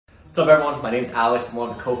What's up everyone, my name is Alex, I'm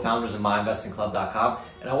one of the co-founders of myinvestingclub.com,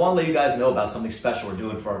 and I want to let you guys know about something special we're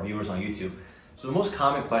doing for our viewers on YouTube. So the most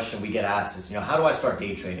common question we get asked is, how do I start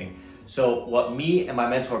day trading? So what me and my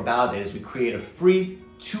mentor Bao did is we create a free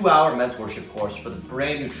 2-hour mentorship course for the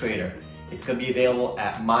brand new trader. It's going to be available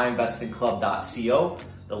at myinvestingclub.co.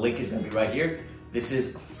 The link is going to be right here. This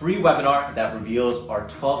is a free webinar that reveals our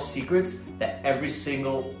 12 secrets that every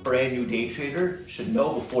single brand new day trader should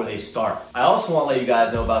know before they start. I also want to let you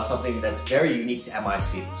guys know about something that's very unique to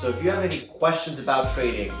MIC. So if you have any questions about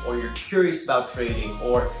trading, or you're curious about trading,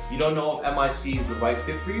 or you don't know if MIC is the right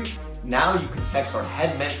fit for you, now you can text our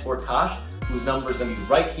head mentor Tosh, whose number is going to be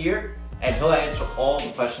right here, and he'll answer all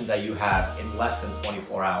the questions that you have in less than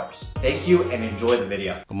 24 hours. Thank you and enjoy the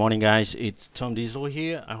video. Good morning guys, it's Tom Diesel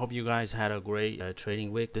here. I hope you guys had a great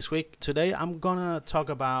trading week this week. Today I'm gonna talk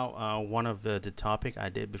about one of the topic I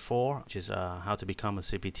did before, which is how to become a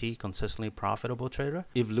CPT, consistently profitable trader.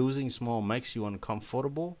 If losing small makes you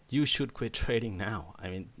uncomfortable, you should quit trading now.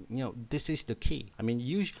 I mean, this is the key. I mean,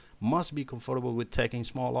 you must be comfortable with taking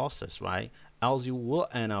small losses, right? Else you will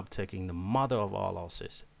end up taking the mother of all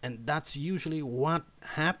losses. And that's usually what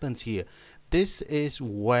happens here. This is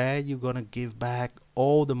where you're gonna give back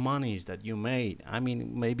all the monies that you made. I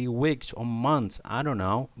mean, maybe weeks or months, I don't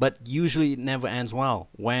know. But usually it never ends well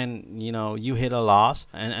when, you hit a loss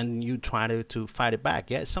and you try to fight it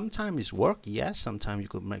back. Yeah, sometimes it's work. Yes, sometimes you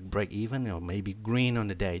could make break even or maybe green on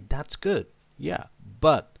the day. That's good. Yeah,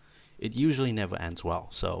 but it usually never ends well.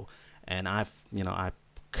 So, and I've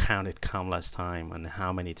counted countless time and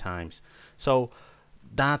how many times. So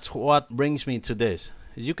that's what brings me to this.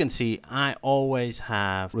 As you can see, I always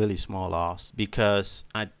have really small loss because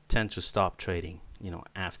I tend to stop trading,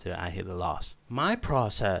 after I hit a loss. My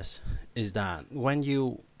process is that when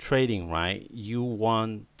you trading, right, you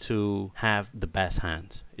want to have the best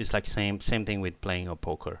hands. It's like same thing with playing a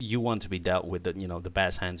poker. You want to be dealt with the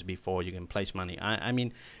best hands before you can place money. I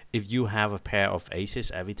mean, if you have a pair of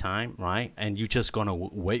aces every time, right, and you're just gonna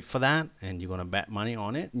wait for that and you're gonna bet money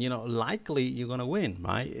on it, likely you're gonna win,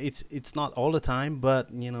 right? It's not all the time, but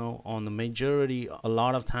on the majority, a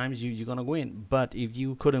lot of times you're gonna win. But if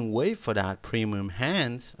you couldn't wait for that premium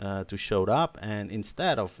hands to show up, and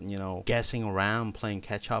instead of guessing around playing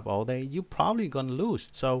catch up all day, you're probably gonna lose.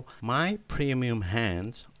 So my premium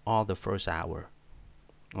hands are the first hour,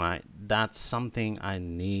 right? That's something I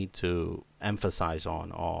need to emphasize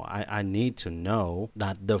on, or I need to know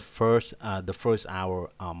that the first hour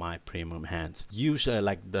are my premium hands. Usually,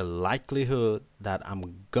 like, the likelihood that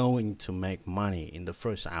I'm going to make money in the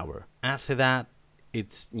first hour. After that,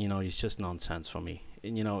 it's it's just nonsense for me.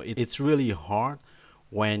 It's really hard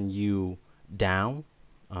when you down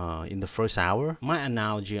in the first hour. My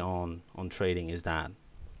analogy on trading is that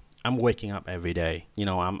I'm waking up every day.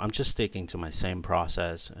 I'm just sticking to my same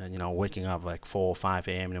process. Waking up like 4 or 5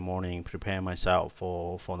 a.m. in the morning, prepare myself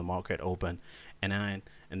for the market open, and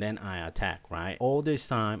then I attack. Right. All this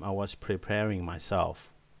time I was preparing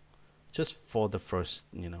myself just for the first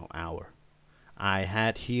hour. I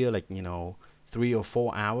had here 3 or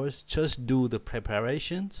 4 hours just do the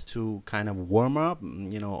preparations to kind of warm up.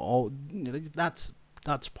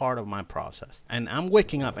 That's part of my process. And I'm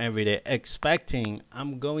waking up every day expecting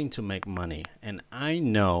I'm going to make money. And I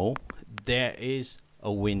know there is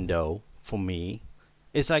a window for me.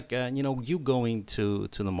 It's like, you going to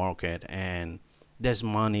the market and there's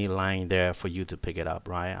money lying there for you to pick it up,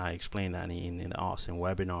 right? I explained that in the Austin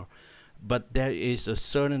webinar. But there is a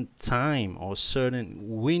certain time or certain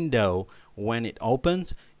window when it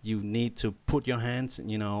opens. You need to put your hands,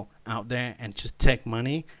 out there and just take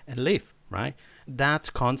money and leave. Right? That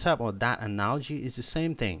concept or that analogy is the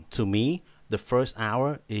same thing. To me, the first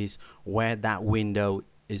hour is where that window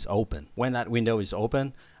is open. When that window is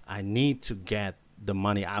open, I need to get the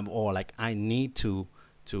money, I need to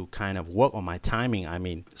kind of work on my timing. I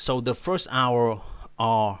mean, so the first hour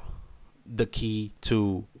are the key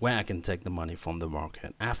to where I can take the money from the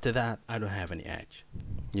market. After that, I don't have any edge.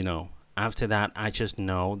 After that, I just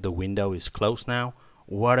know the window is closed now.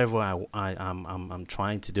 Whatever I'm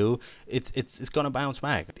trying to do, it's gonna bounce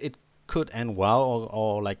back. It could end well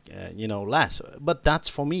or less, but that's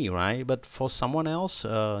for me, right? But for someone else,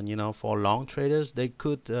 for long traders, they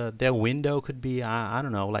could their window could be I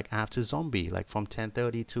don't know, like after zombie, like from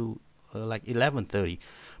 10:30 to 11:30.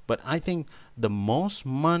 But I think the most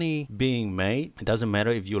money being made, it doesn't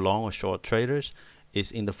matter if you're long or short traders,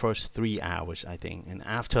 is in the first 3 hours, I think. And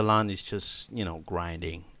after lunch, it's just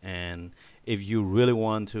grinding. And if you really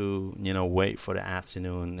want to wait for the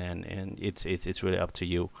afternoon, and it's really up to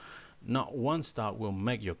you. Not one stock will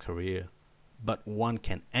make your career, but one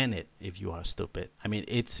can end it if you are stupid. I mean,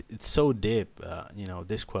 it's so deep,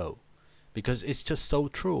 this quote, because it's just so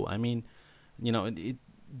true. I mean, it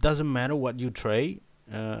doesn't matter what you trade,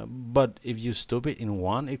 but if you're stupid in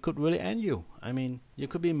one, it could really end you. I mean, you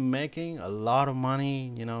could be making a lot of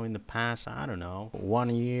money, in the past, I don't know, 1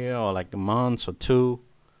 year or like a month or two.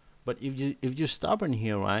 But if you're stubborn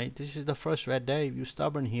here, right? This is the first red day. If you're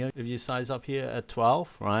stubborn here, if you size up here at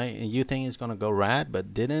 12, right, and you think it's gonna go red,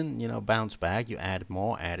 but didn't, bounce back, you add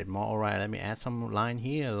more. All right, let me add some line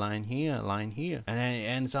here, line here, line here, and then it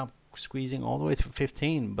ends up squeezing all the way to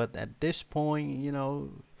 15. But at this point,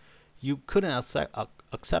 you couldn't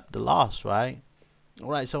accept the loss, right? All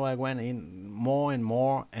right, so I went in more and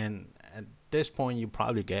more, and at this point you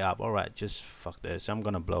probably gave up. All right, just fuck this, I'm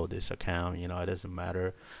gonna blow this account, it doesn't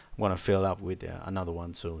matter, I'm gonna fill up with another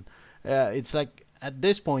one soon. It's like at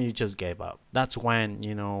this point you just gave up. That's when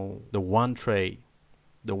the one trade,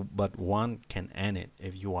 but one can end it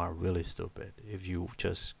if you are really stupid, if you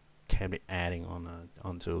just kept adding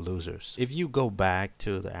onto losers. If you go back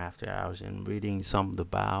to the after hours and reading some of the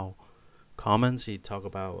bow comments, he talk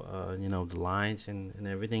about the lines and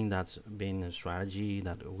everything that's been a strategy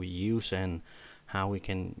that we use, and how we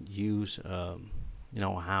can use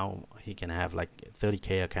how he can have like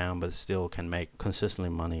 30K account but still can make consistently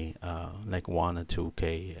money, like 1 or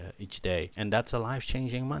 2K each day. And that's a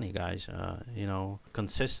life-changing money, guys.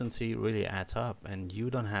 Consistency really adds up, and you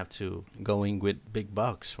don't have to go in with big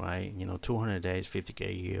bucks, right? 200 days, 50K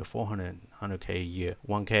a year, 400, 100K a year,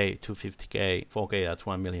 1K, 250K, 4K, that's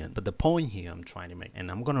 1 million. But the point here I'm trying to make, and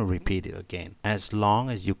I'm gonna repeat it again, as long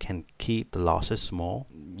as you can keep the losses small,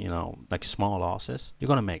 like small losses, you're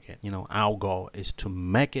gonna make it. Our goal is to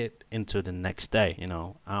make it into the next day.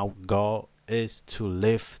 Our goal is to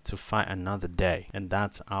live to fight another day, and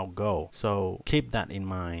that's our goal. So keep that in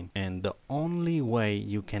mind, and the only way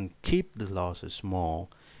you can keep the losses small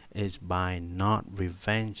is by not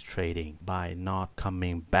revenge trading, by not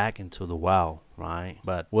coming back into the well, right?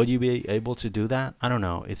 But will you be able to do that? I don't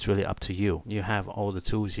know. It's really up to you. You have all the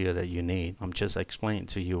tools here that you need. I'm just explaining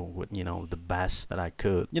to you what, the best that I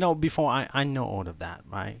could. Before I know all of that,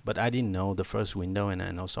 right? But I didn't know the first window,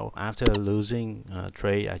 and also after losing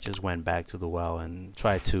trade, I just went back to the well and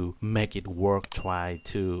tried to make it work, try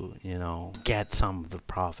to, get some of the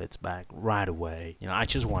profits back right away. I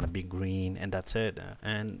just want to be green, and that's it.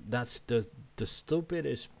 And that's the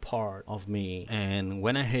stupidest part of me. And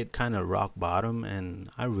when I hit kind of rock bottom, and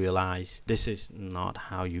I realized this is not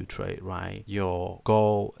how you trade, right? Your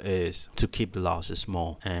goal is to keep the losses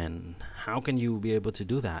small, and how can you be able to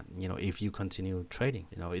do that, if you continue trading?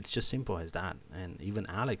 It's just simple as that. And even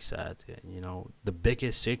Alex said, the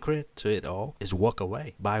biggest secret to it all is walk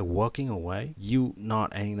away. By walking away, you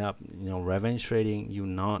not ending up, revenge trading, you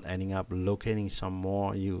not ending up locating some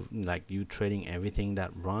more, you trading everything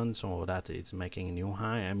that runs or that it's making a new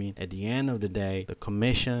high. I mean, at the end of the day, the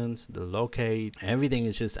commissions, the locate, everything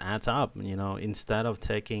is just adds up. Instead of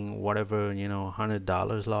taking whatever,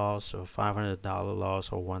 $100 loss or $500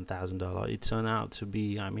 loss or $1,000, it turned out to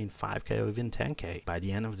be, 5K or even 10K by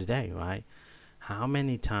the end of the day, right? How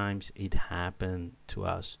many times it happened to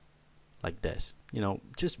us like this?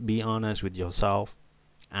 Just be honest with yourself.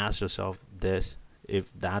 Ask yourself this: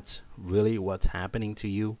 if that's really what's happening to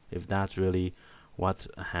you, if that's really what's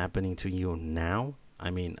happening to you now.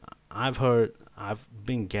 I've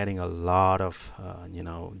been getting a lot of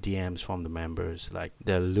DMs from the members, like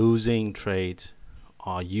their losing trades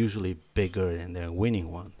are usually bigger than their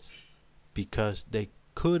winning ones, because they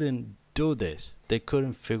couldn't do this. They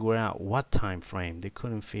couldn't figure out what time frame, they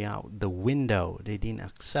couldn't figure out the window, they didn't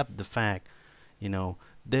accept the fact,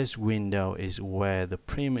 this window is where the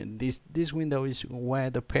premium, this window is where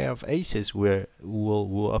the pair of aces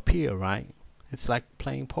will appear, right? It's like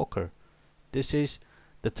playing poker. This is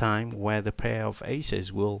the time where the pair of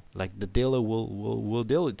aces will, like, the dealer will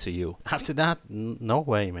deal it to you. After that, no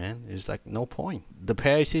way, man. It's like no point. The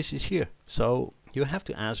pair of aces is here. So you have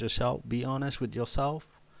to ask yourself, be honest with yourself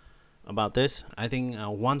about this. I think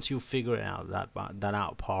once you figure out that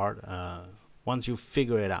part, once you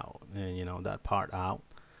figure it out, that part out,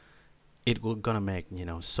 it will gonna make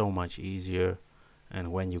so much easier.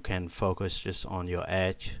 And when you can focus just on your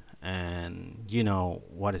edge, and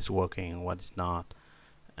what is working and what is not,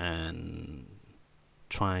 and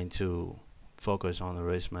trying to focus on the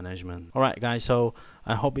risk management. All right, guys, so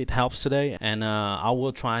I hope it helps today, and I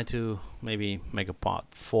will try to maybe make a part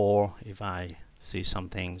 4 if I see some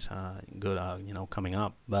things good coming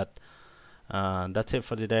up. But that's it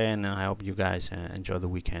for today, and I hope you guys enjoy the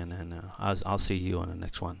weekend, and I'll see you on the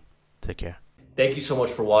next one. Take care. Thank you so much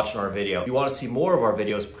for watching our video. If you want to see more of our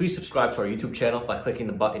videos, please subscribe to our YouTube channel by clicking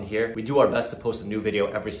the button here. We do our best to post a new video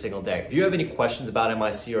every single day. If you have any questions about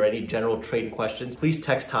MIC or any general trading questions, please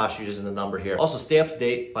text Tosh using the number here. Also, stay up to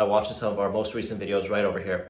date by watching some of our most recent videos right over here.